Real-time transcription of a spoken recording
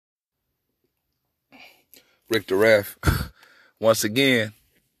Rick the Ref, once again,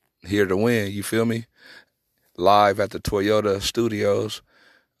 here to win, you feel me? Live at the Toyota studios.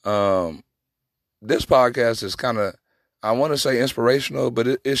 This podcast is kind of, I want to say inspirational, but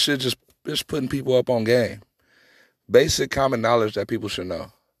it should just putting people up on game. Basic common knowledge that people should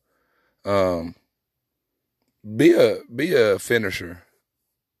know. Be a finisher.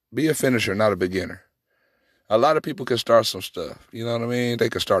 Be a finisher, not a beginner. A lot of people can start some stuff. You know what I mean? They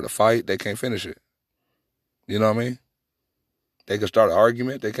can start a fight. They can't finish it. You know what I mean? They can start an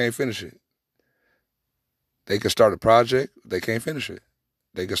argument. They can't finish it. They can start a project. They can't finish it.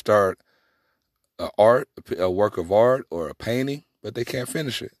 They can start a work of art or a painting, but they can't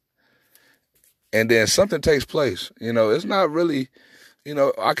finish it. And then something takes place. You know, it's not really,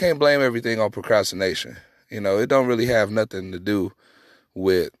 I can't blame everything on procrastination. It don't really have nothing to do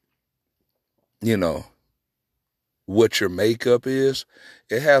with, what your makeup is.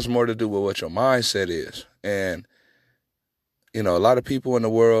 It has more to do with what your mindset is. And, a lot of people in the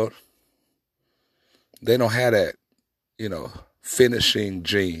world, they don't have that, finishing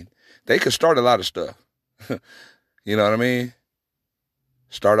gene. They can start a lot of stuff. You know what I mean?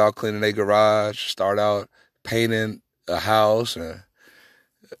 Start out cleaning their garage, start out painting a house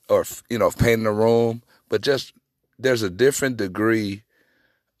or painting a room. But just there's a different degree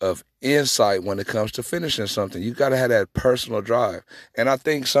of insight when it comes to finishing something. You got to have that personal drive. And I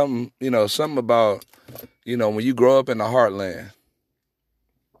think something about, when you grow up in the heartland,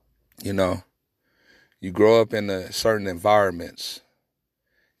 you grow up in certain environments.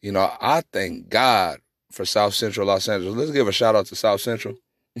 I thank God for South Central Los Angeles. Let's give a shout out to South Central.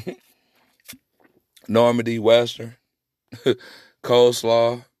 Normandy, Western,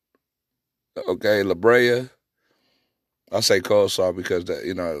 Coleslaw, okay, La Brea. I say Coleslaw because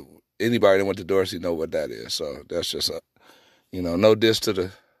anybody that went to Dorsey know what that is. So that's just no diss to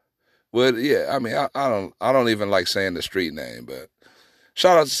the. Well, yeah, I mean, I don't even like saying the street name, but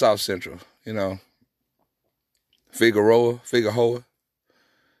shout out to South Central. Figueroa,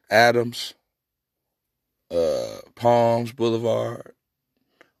 Adams, Palms Boulevard,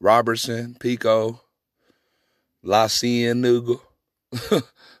 Robertson, Pico, La Cienega,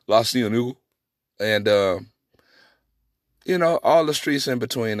 and all the streets in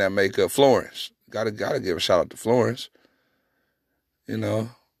between that make up Florence. Gotta give a shout out to Florence.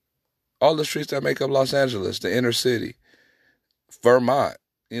 All the streets that make up Los Angeles, the inner city, Vermont.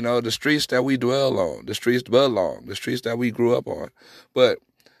 The streets that we dwell on, the streets that we grew up on. But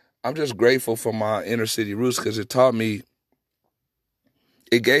I'm just grateful for my inner city roots because it gave me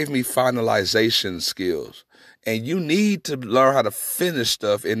finalization skills. And you need to learn how to finish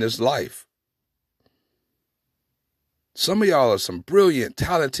stuff in this life. Some of y'all are some brilliant,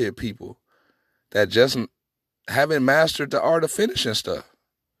 talented people that just haven't mastered the art of finishing stuff.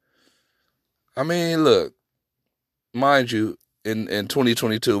 I mean, look, mind you, in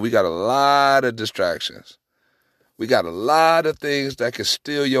 2022, we got a lot of distractions. We got a lot of things that can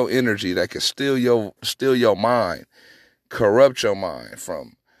steal your energy, that can steal your mind, corrupt your mind,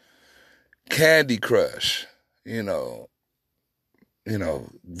 from Candy Crush, video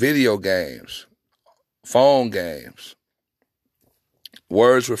games, phone games,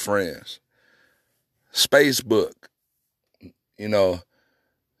 Words with Friends, Facebook,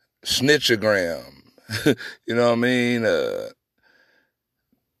 Snitchagram, you know what I mean?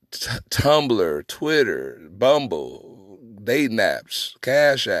 Tumblr, Twitter, Bumble, dating apps,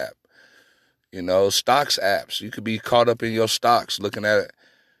 Cash App, stocks apps. You could be caught up in your stocks looking at it.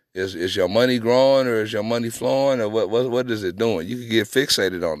 Is your money growing or is your money flowing or what is it doing? You could get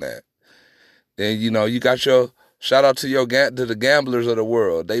fixated on that. Then, you got your shout out to the gamblers of the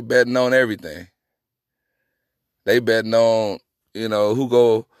world. They betting on everything. They betting on, who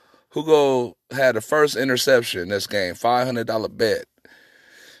go had the first interception in this game, $500 bet.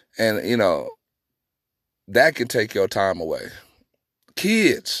 And, that can take your time away.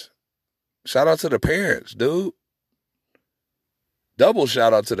 Kids, shout out to the parents, dude. Double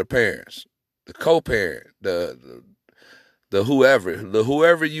shout out to the parents, the co-parent, the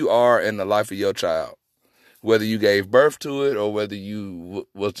whoever you are in the life of your child. Whether you gave birth to it or whether you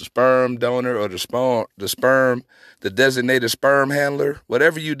was the sperm donor or the designated sperm handler,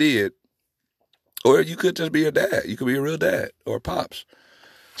 whatever you did. Or you could just be a dad. You could be a real dad or pops,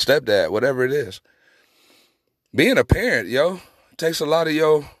 stepdad, whatever it is. Being a parent, takes a lot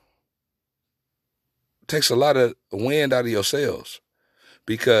of wind out of your sails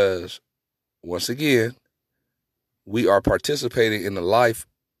because, once again, we are participating in the life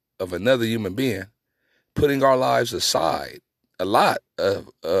of another human being, putting our lives aside. A lot of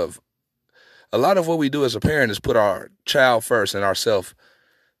what we do as a parent is put our child first and ourselves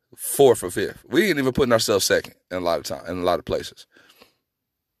fourth or fifth. We ain't even putting ourselves second in a lot of time, in a lot of places.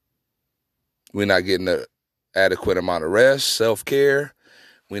 We're not getting the adequate amount of rest, self-care.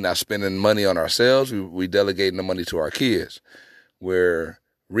 We're not spending money on ourselves. We delegating the money to our kids. We're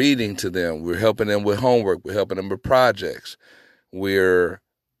reading to them. We're helping them with homework. We're helping them with projects. We're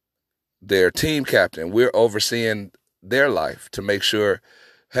their team captain. We're overseeing their life to make sure,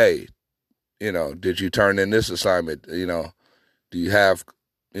 hey, did you turn in this assignment? Do you have,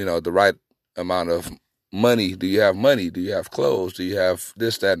 the right amount of money? Do you have money? Do you have clothes? Do you have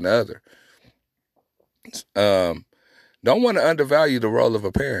this, that, and the other? Don't want to undervalue the role of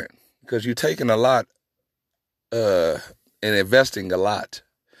a parent, because you're taking a lot and investing a lot.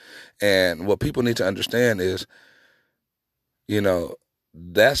 And what people need to understand is,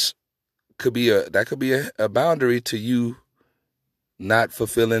 that could be a boundary to you not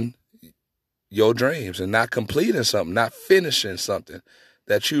fulfilling your dreams and not completing something, not finishing something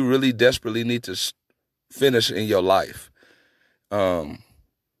that you really desperately need to finish in your life.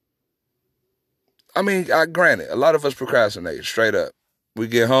 Granted, a lot of us procrastinate, straight up. We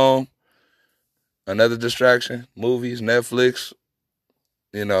get home, another distraction, movies, Netflix,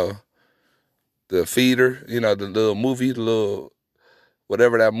 the feeder, the little movie, the little,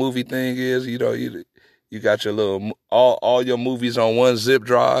 whatever that movie thing is, you got your little, all your movies on one zip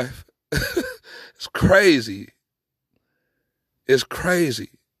drive. It's crazy. It's crazy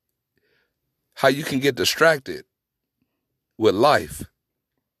how you can get distracted with life.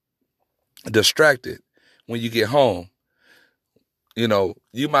 Distracted when you get home. You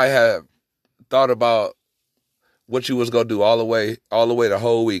might have thought about what you was going to do all the way the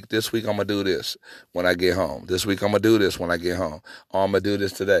whole week. This week I'm going to do this when I get home. This week I'm going to do this when I get home. Oh, I'm going to do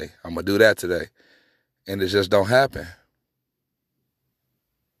this today. I'm going to do that today. And it just don't happen.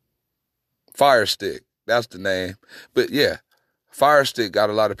 Fire Stick, that's the name. But yeah, Fire Stick got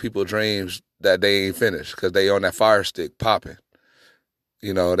a lot of people dreams that they ain't finished because they on that Fire Stick popping.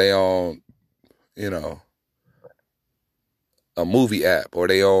 They on, a movie app, or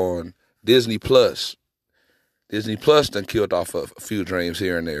they on Disney Plus. Disney Plus done killed off a few dreams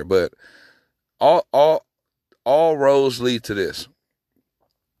here and there, but all roads lead to this.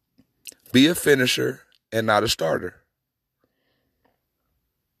 Be a finisher and not a starter.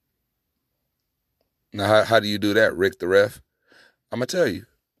 Now, how do you do that, Rick the Ref? I'm going to tell you.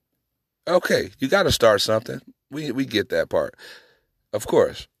 Okay, you got to start something. We get that part. Of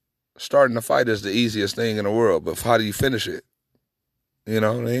course, starting a fight is the easiest thing in the world, but how do you finish it? You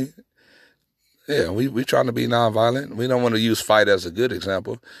know what I mean? Yeah, we trying to be nonviolent. We don't want to use fight as a good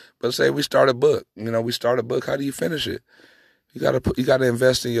example, but say we start a book. We start a book. How do you finish it? You gotta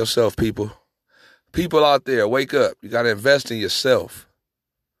invest in yourself, people. People out there, wake up. You gotta invest in yourself.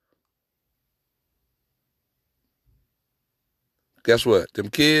 Guess what? Them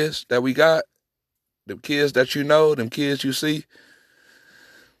kids that we got, them kids that them kids you see,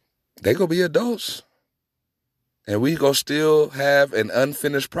 they gonna be adults. And we gonna still have an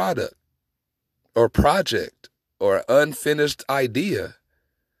unfinished product or project or an unfinished idea.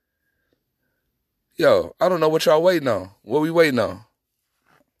 Yo, I don't know what y'all waiting on. What we waiting on?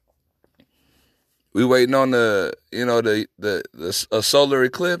 We waiting on the solar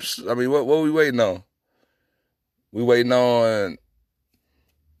eclipse? I mean, what we waiting on? We waiting on,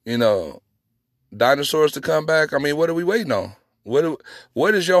 dinosaurs to come back? I mean, what are we waiting on?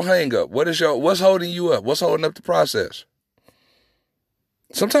 What is your hang up? What's holding you up? What's holding up the process?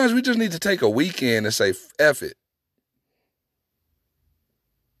 Sometimes we just need to take a weekend and say, F it.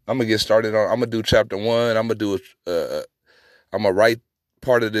 I'm going to get started I'm going to do chapter 1. I'm going to write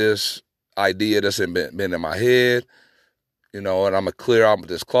part of this idea that's been in my head, and I'm going to clear out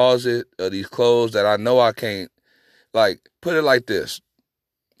this closet of these clothes that I know I can't, put it like this.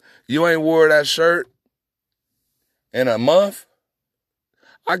 You ain't wore that shirt in a month.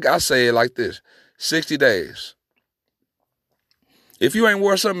 I say it like this, 60 days. If you ain't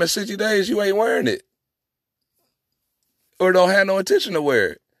wore something in 60 days, you ain't wearing it. Or don't have no intention to wear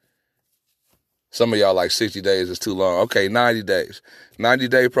it. Some of y'all 60 days is too long. Okay, 90 days.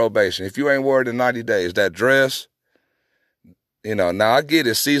 90-day probation. If you ain't wore it in 90 days, that dress, now I get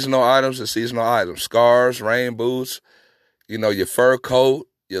it. Seasonal items are seasonal items. Scarves, rain boots, your fur coat,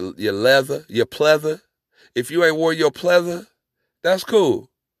 your leather, your pleather. If you ain't wore your pleather, that's cool.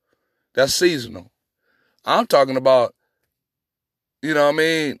 That's seasonal. I'm talking about,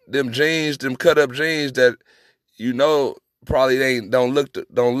 them jeans, them cut up jeans that probably don't look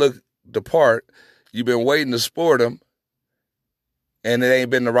the part. You've been waiting to sport them, and it ain't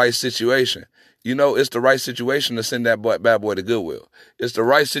been the right situation. It's the right situation to send that bad boy to Goodwill. It's the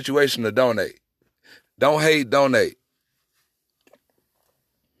right situation to donate. Don't hate, donate.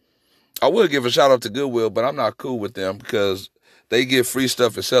 I would give a shout out to Goodwill, but I'm not cool with them because they give free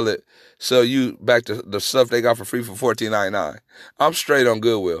stuff and sell you back to the stuff they got for free for $14.99. I'm straight on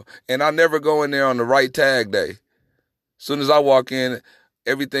Goodwill, and I never go in there on the right tag day. As soon as I walk in,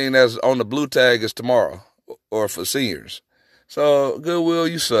 everything that's on the blue tag is tomorrow or for seniors. So Goodwill,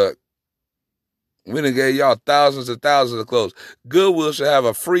 you suck. We done gave y'all thousands and thousands of clothes. Goodwill should have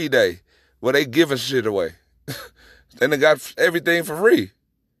a free day where they giving shit away. They done got everything for free.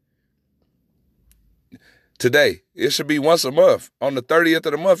 Today, it should be once a month. On the 30th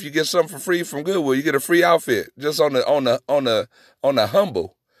of the month, you get something for free from Goodwill. You get a free outfit just on the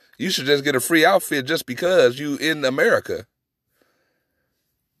humble. You should just get a free outfit just because you in America.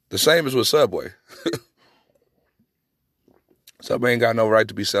 The same as with Subway. Subway ain't got no right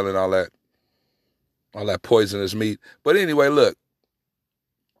to be selling all that poisonous meat. But anyway, look,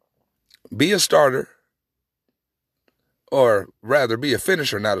 be a starter, or rather be a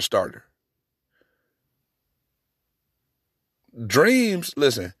finisher, not a starter. Dreams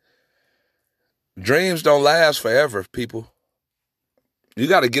don't last forever, people. You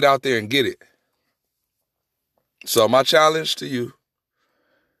got to get out there and get it. So my challenge to you,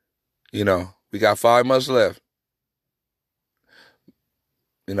 we got 5 months left.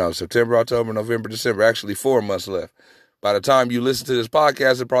 September, October, November, December, actually 4 months left. By the time you listen to this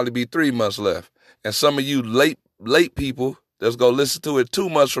podcast, it'll probably be 3 months left. And some of you late people that's going to listen to it 2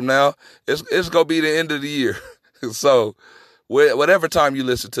 months from now, it's going to be the end of the year. So whatever time you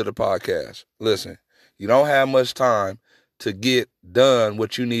listen to the podcast, listen, you don't have much time to get done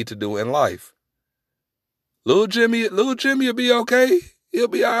what you need to do in life. Little Jimmy will be okay. He'll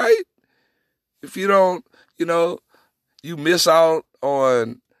be all right. If you don't, you miss out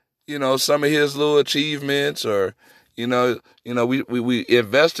on, some of his little achievements, or, we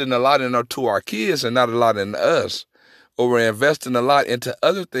investing a lot to our kids and not a lot in us, or we're investing a lot into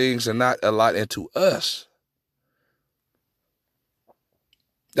other things and not a lot into us.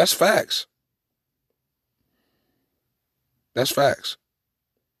 That's facts. That's facts.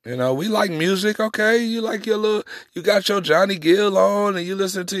 We like music, okay? You got your Johnny Gill on and you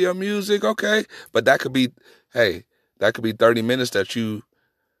listen to your music, okay? But that could be 30 minutes that you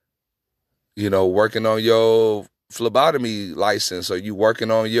working on your phlebotomy license, or you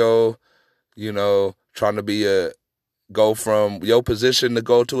working on your, trying to go from your position to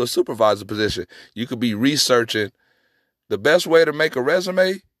go to a supervisor position. You could be researching. The best way to make a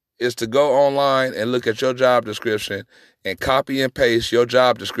resume is to go online and look at your job description and copy and paste your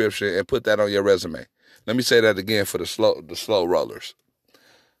job description and put that on your resume. Let me say that again for the slow rollers.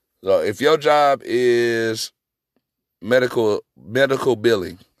 So if your job is medical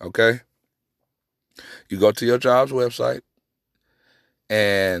billing, okay? You go to your job's website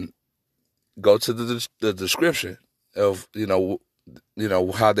and go to the description of,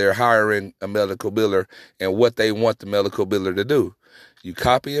 how they're hiring a medical biller and what they want the medical biller to do. You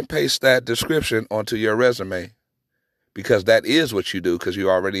copy and paste that description onto your resume, because that is what you do, because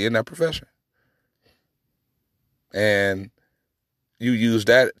you're already in that profession. And you use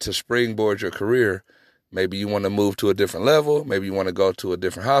that to springboard your career. Maybe you want to move to a different level. Maybe you want to go to a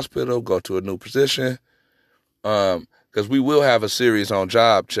different hospital, go to a new position. Because we will have a series on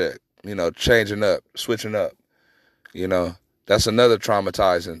job check, changing up, switching up. That's another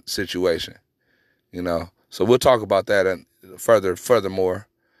traumatizing situation, So we'll talk about that and furthermore.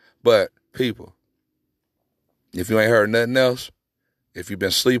 But people, if you ain't heard nothing else, if you've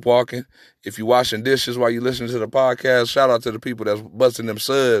been sleepwalking, if you washing dishes while you listening to the podcast, shout out to the people that's busting them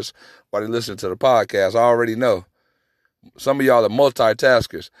suds while they listen to the podcast. I already know. Some of y'all are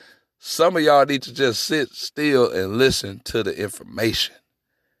multitaskers. Some of y'all need to just sit still and listen to the information.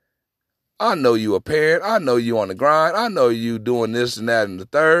 I know you a parent. I know you on the grind. I know you doing this and that and the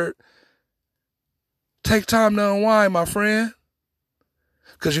third. Take time to unwind, my friend.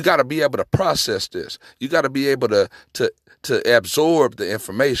 Because you got to be able to process this. You got to be able to absorb the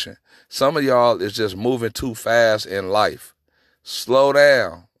information. Some of y'all is just moving too fast in life. Slow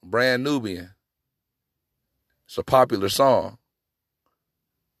down. Brand Nubian. It's a popular song.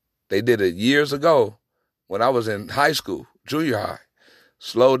 They did it years ago when I was in high school, junior high.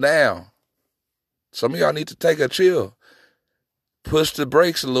 Slow down. Some of y'all need to take a chill. Push the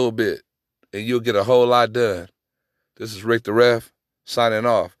brakes a little bit, and you'll get a whole lot done. This is Rick the Ref signing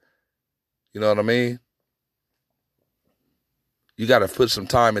off. You know what I mean? You got to put some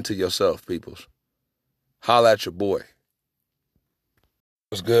time into yourself, peoples. Holla at your boy.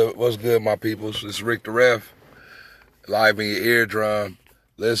 What's good? What's good, my peoples? This is Rick the Ref, live in your eardrum.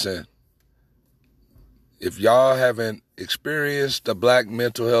 Listen, if y'all haven't experienced the Black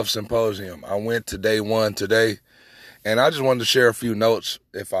Mental Health Symposium, I went to day one today, and I just wanted to share a few notes,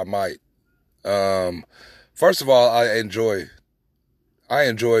 if I might. First of all, I enjoy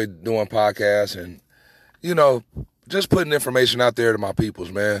doing podcasts and, just putting information out there to my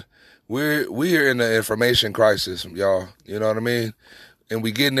peoples, man. We're in the information crisis, y'all. You know what I mean? And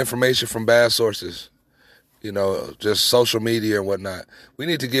we getting information from bad sources. Just social media and whatnot. We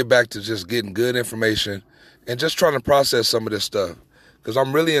need to get back to just getting good information and just trying to process some of this stuff. Because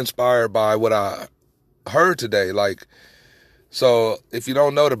I'm really inspired by what I heard today. So if you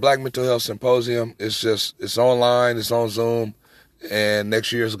don't know, the Black Mental Health Symposium, it's online, it's on Zoom, and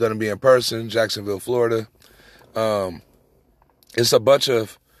next year it's going to be in person, Jacksonville, Florida. It's a bunch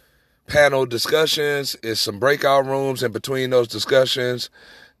of panel discussions. It's some breakout rooms in between those discussions.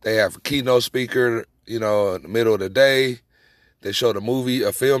 They have a keynote speaker, in the middle of the day. They showed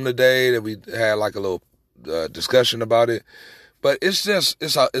a film today that we had like a little discussion about it. But it's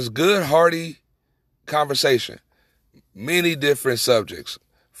good, hearty conversation. Many different subjects,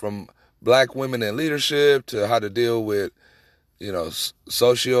 from Black women in leadership to how to deal with,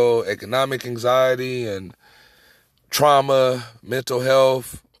 socioeconomic anxiety and trauma, mental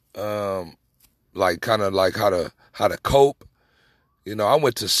health, how to cope. I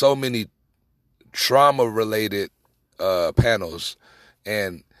went to so many trauma-related panels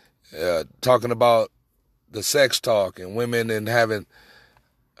and talking about the sex talk and women and having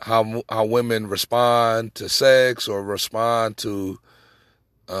how women respond to sex or respond to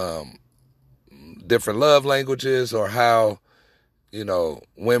different love languages, or how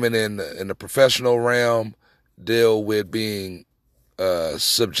women in the professional realm deal with being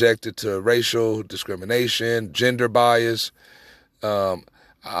subjected to racial discrimination, gender bias.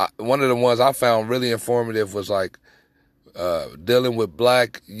 One of the ones I found really informative was dealing with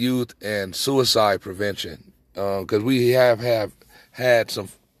Black youth and suicide prevention, because we have had some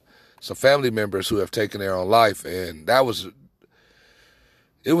family members who have taken their own life, and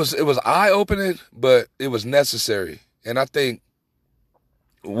it was eye-opening, but it was necessary. And I think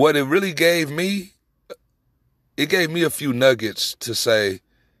what it really gave me a few nuggets to say,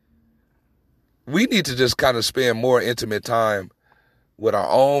 we need to just kind of spend more intimate time with our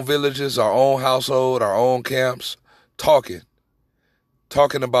own villages, our own household, our own camps, talking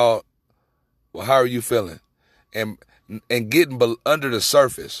about, well, how are you feeling? And getting under the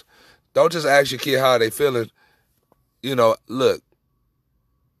surface. Don't just ask your kid how they feeling. Look,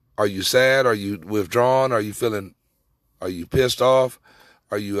 are you sad? Are you withdrawn? Are you pissed off?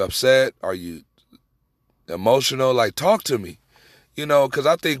 Are you upset? Are you emotional? Talk to me. Because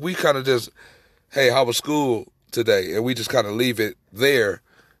I think we kind of just, hey, how was school today? And we just kind of leave it there.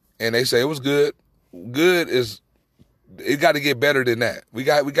 And they say it was good. Good it got to get better than that. We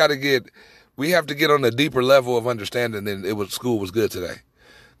have to get on a deeper level of understanding than school was good today.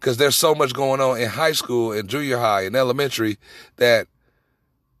 Because there's so much going on in high school and junior high and elementary that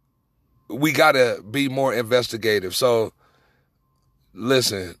we got to be more investigative. So,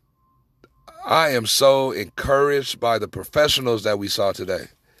 listen, I am so encouraged by the professionals that we saw today.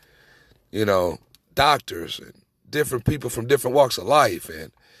 Doctors and different people from different walks of life,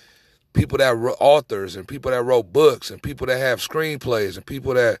 and people that were authors, and people that wrote books, and people that have screenplays, and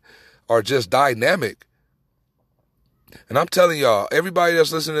people that are just dynamic. And I'm telling y'all, everybody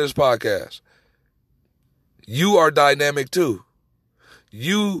that's listening to this podcast, you are dynamic too.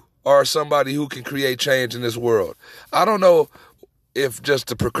 You are somebody who can create change in this world. I don't know if just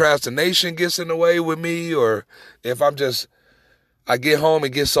the procrastination gets in the way with me, or if I get home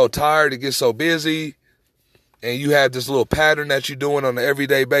and get so tired, and get so busy, and you have this little pattern that you're doing on an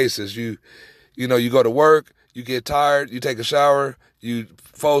everyday basis. You go to work, you get tired, you take a shower, you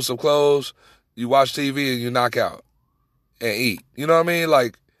fold some clothes, you watch TV, and you knock out and eat. You know what I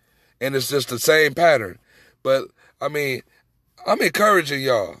mean? And it's just the same pattern. But, I'm encouraging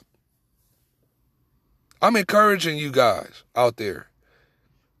y'all. I'm encouraging you guys out there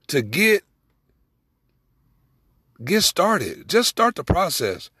to get started. Just start the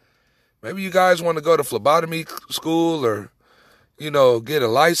process. Maybe you guys want to go to phlebotomy school, or, get a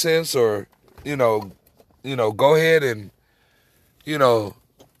license, or, go ahead and,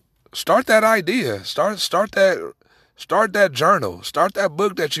 start that idea. Start that journal. Start that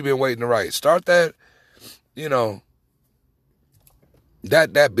book that you've been waiting to write. Start that,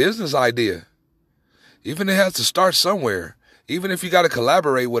 that business idea. Even it has to start somewhere. Even if you got to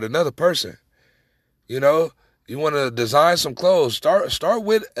collaborate with another person. You want to design some clothes. Start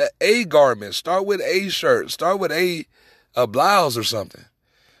with a garment. Start with a shirt. Start with a blouse or something.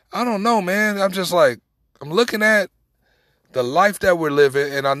 I don't know, man. I'm just I'm looking at the life that we're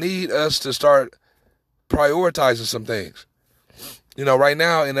living, and I need us to start prioritizing some things. Right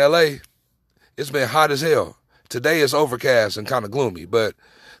now in LA, it's been hot as hell. Today is overcast and kind of gloomy, but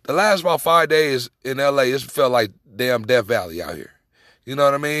The last about 5 days in LA, it felt like damn Death Valley out here. You know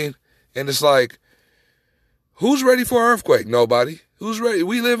what I mean? And it's like, who's ready for an earthquake? Nobody. Who's ready?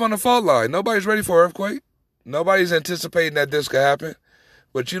 We live on a fault line. Nobody's ready for an earthquake. Nobody's anticipating that this could happen.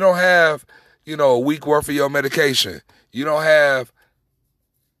 But you don't have, a week worth of your medication. You don't have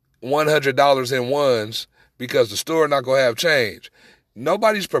 $100 in ones because the store not going to have change.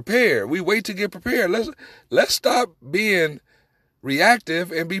 Nobody's prepared. We wait to get prepared. Let's stop being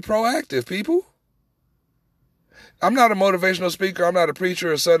reactive and be proactive, people. I'm not a motivational speaker. I'm not a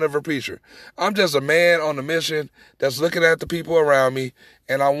preacher or son of a preacher. I'm just a man on a mission that's looking at the people around me,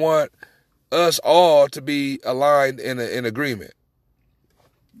 and I want us all to be aligned in agreement.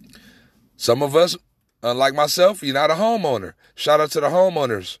 Some of us, unlike myself, you're not a homeowner. Shout out to the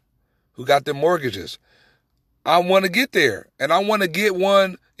homeowners who got them mortgages. I want to get there, and I want to get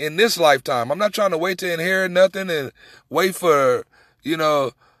one in this lifetime. I'm not trying to wait to inherit nothing and wait for,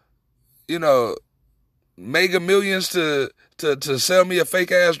 mega millions to sell me a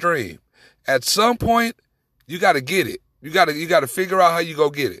fake ass dream. At some point, you got to get it. You got to figure out how you go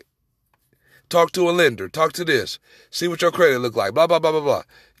get it. Talk to a lender. Talk to this. See what your credit look like. Blah, blah, blah, blah, blah.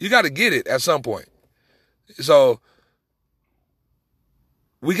 You got to get it at some point. So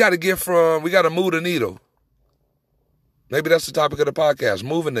we got to move the needle. Maybe that's the topic of the podcast,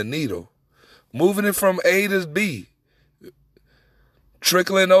 moving the needle. Moving it from A to B.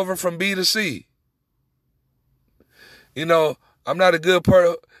 Trickling over from B to C. I'm not a good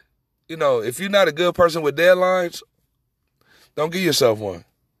person. If you're not a good person with deadlines, don't give yourself one.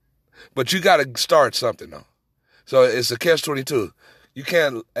 But you got to start something, though. So it's a catch-22. You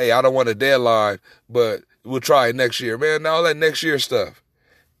can't, I don't want a deadline, but we'll try it next year. Man, all that next year stuff.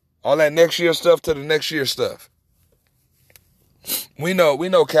 All that next year stuff to the next year stuff. We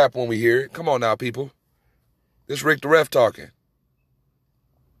know cap when we hear it. Come on now, people. This Rick the Ref talking.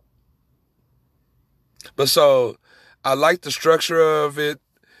 But so, I like the structure of it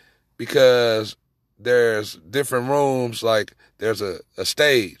because there's different rooms, like there's a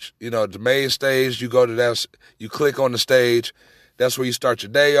stage. The main stage, you go to that, you click on the stage. That's where you start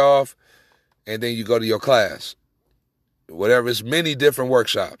your day off, and then you go to your class. Whatever, it's many different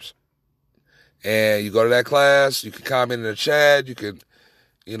workshops. And you go to that class, you can comment in the chat, you can,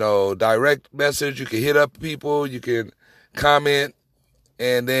 direct message, you can hit up people, you can comment,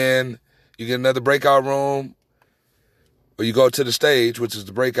 and then you get another breakout room, or you go to the stage, which is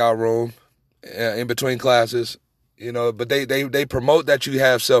the breakout room, in between classes, but they promote that you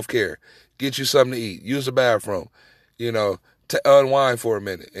have self-care. Get you something to eat, use the bathroom, to unwind for a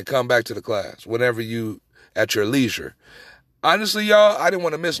minute and come back to the class whenever you at your leisure. Honestly, y'all, I didn't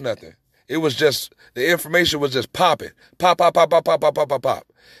want to miss nothing. It was just, the information was just popping. Pop, pop, pop, pop, pop, pop, pop, pop, pop.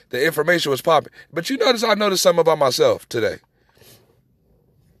 The information was popping. But I noticed something about myself today.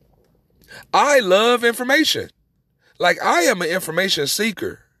 I love information. Like, I am an information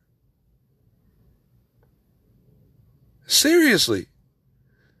seeker. Seriously.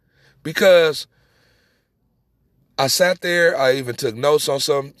 Because I sat there, I even took notes on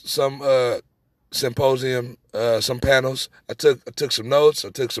some symposium, some panels. I took some notes. I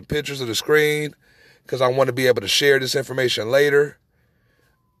took some pictures of the screen because I want to be able to share this information later.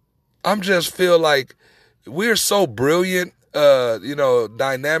 I'm just feel like we're so brilliant,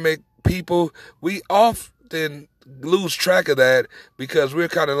 dynamic people. We often lose track of that because we're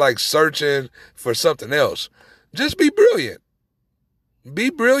kind of like searching for something else. Just be brilliant. Be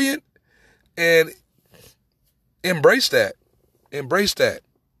brilliant and embrace that. Embrace that.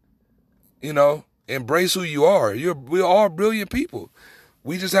 Embrace who you are. We're all brilliant people.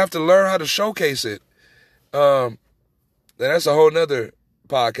 We just have to learn how to showcase it. That's a whole nother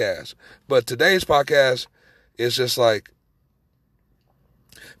podcast. But today's podcast is just like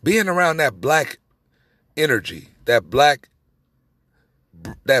being around that black energy, that black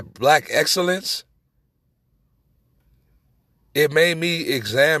excellence. It made me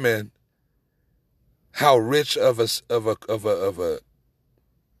examine how rich of a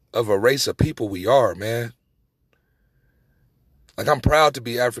race of people we are, man. Like, I'm proud to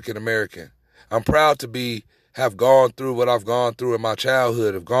be African American. I'm proud to have gone through what I've gone through in my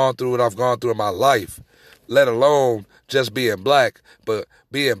childhood, have gone through what I've gone through in my life, let alone just being black, but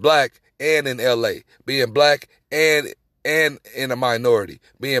being black and in LA, being black and in a minority,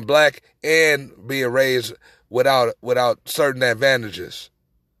 being black and being raised without certain advantages.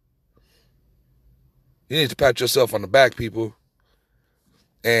 You need to pat yourself on the back, people.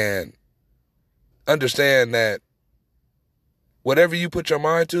 And understand that whatever you put your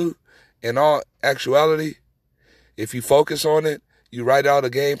mind to, in all actuality, if you focus on it, you write out a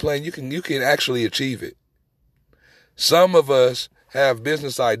game plan, you can actually achieve it. Some of us have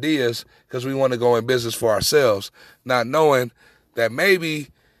business ideas because we want to go in business for ourselves, not knowing that maybe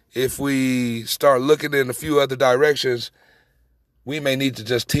if we start looking in a few other directions, we may need to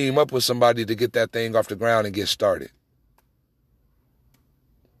just team up with somebody to get that thing off the ground and get started.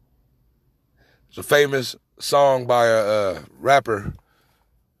 It's a famous song by a rapper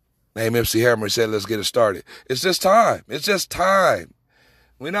named MC Hammer. He said, let's get it started. It's just time. It's just time.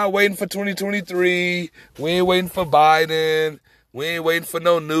 We're not waiting for 2023. We ain't waiting for Biden. We ain't waiting for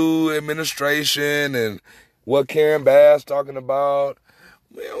no new administration and what Karen Bass talking about.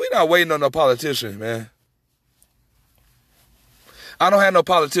 We're not waiting on no politician, man. I don't have no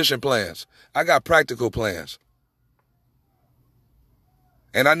politician plans. I got practical plans.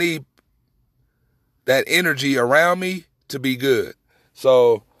 And I need that energy around me to be good.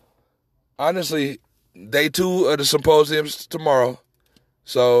 So, honestly, day 2 of the symposium's tomorrow.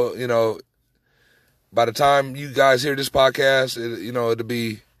 So, by the time you guys hear this podcast, it'll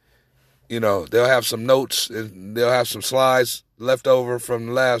be, they'll have some notes and they'll have some slides left over from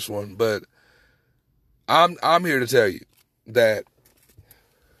the last one. But I'm here to tell you that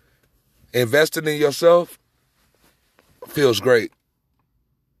investing in yourself feels great.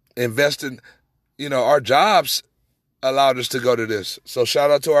 Investing, our jobs allowed us to go to this. So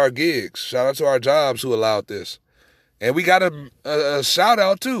shout out to our gigs. Shout out to our jobs who allowed this. And we got a shout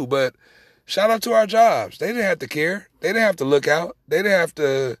out too, but shout out to our jobs. They didn't have to care. They didn't have to look out. They didn't have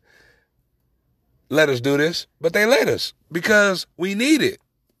to let us do this, but they let us because we need it.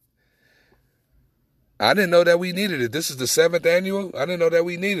 I didn't know that we needed it. This is the 7th annual. I didn't know that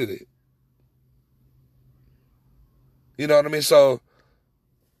we needed it. You know what I mean? So,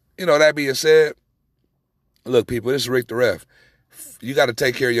 that being said, look, people, this is Rick the Ref. You got to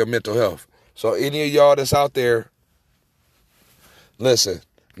take care of your mental health. So any of y'all that's out there, listen,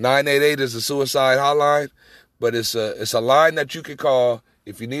 988 is a suicide hotline, but it's a line that you can call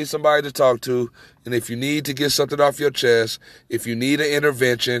if you need somebody to talk to, and if you need to get something off your chest, if you need an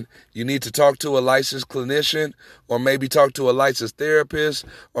intervention, you need to talk to a licensed clinician, or maybe talk to a licensed therapist,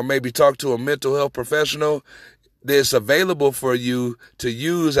 or maybe talk to a mental health professional. That's available for you to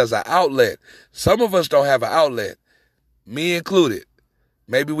use as an outlet. Some of us don't have an outlet, me included.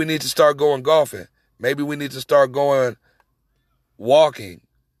 Maybe we need to start going golfing. Maybe we need to start going walking.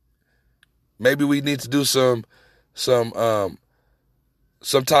 Maybe we need to do some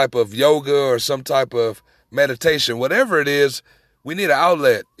type of yoga or some type of meditation. Whatever it is, we need an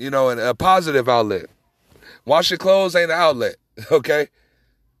outlet, and a positive outlet. Washing clothes ain't an outlet, okay?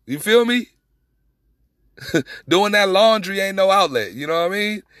 You feel me? Doing that laundry ain't no outlet. You know what I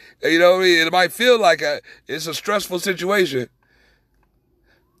mean? It might feel like it's a stressful situation.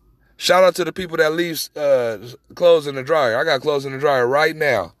 Shout out to the people that leave clothes in the dryer. I got clothes in the dryer right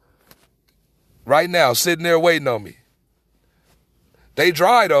now. Right now, sitting there waiting on me. They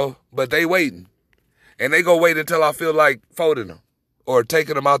dry though, but they waiting. And they go wait until I feel like folding them or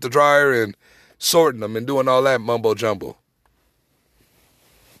taking them out the dryer and sorting them and doing all that mumbo jumbo.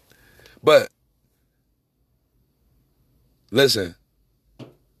 But listen,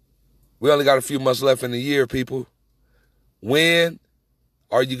 we only got a few months left in the year, people. When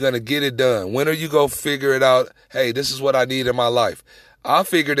are you going to get it done? When are you going to figure it out? Hey, this is what I need in my life. I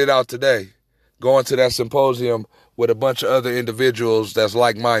figured it out today, going to that symposium with a bunch of other individuals that's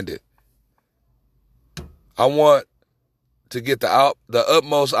like-minded. I want to get the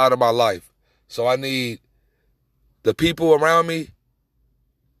utmost out of my life. So I need the people around me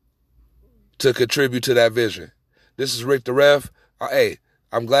to contribute to that vision. This is Rick the Ref. Hey,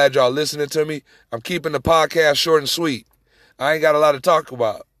 I'm glad y'all listening to me. I'm keeping the podcast short and sweet. I ain't got a lot to talk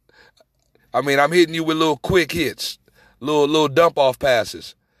about. I'm hitting you with little quick hits, little dump-off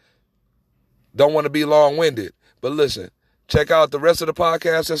passes. Don't want to be long-winded. But listen, check out the rest of the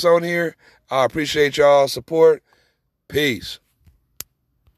podcast that's on here. I appreciate y'all's support. Peace.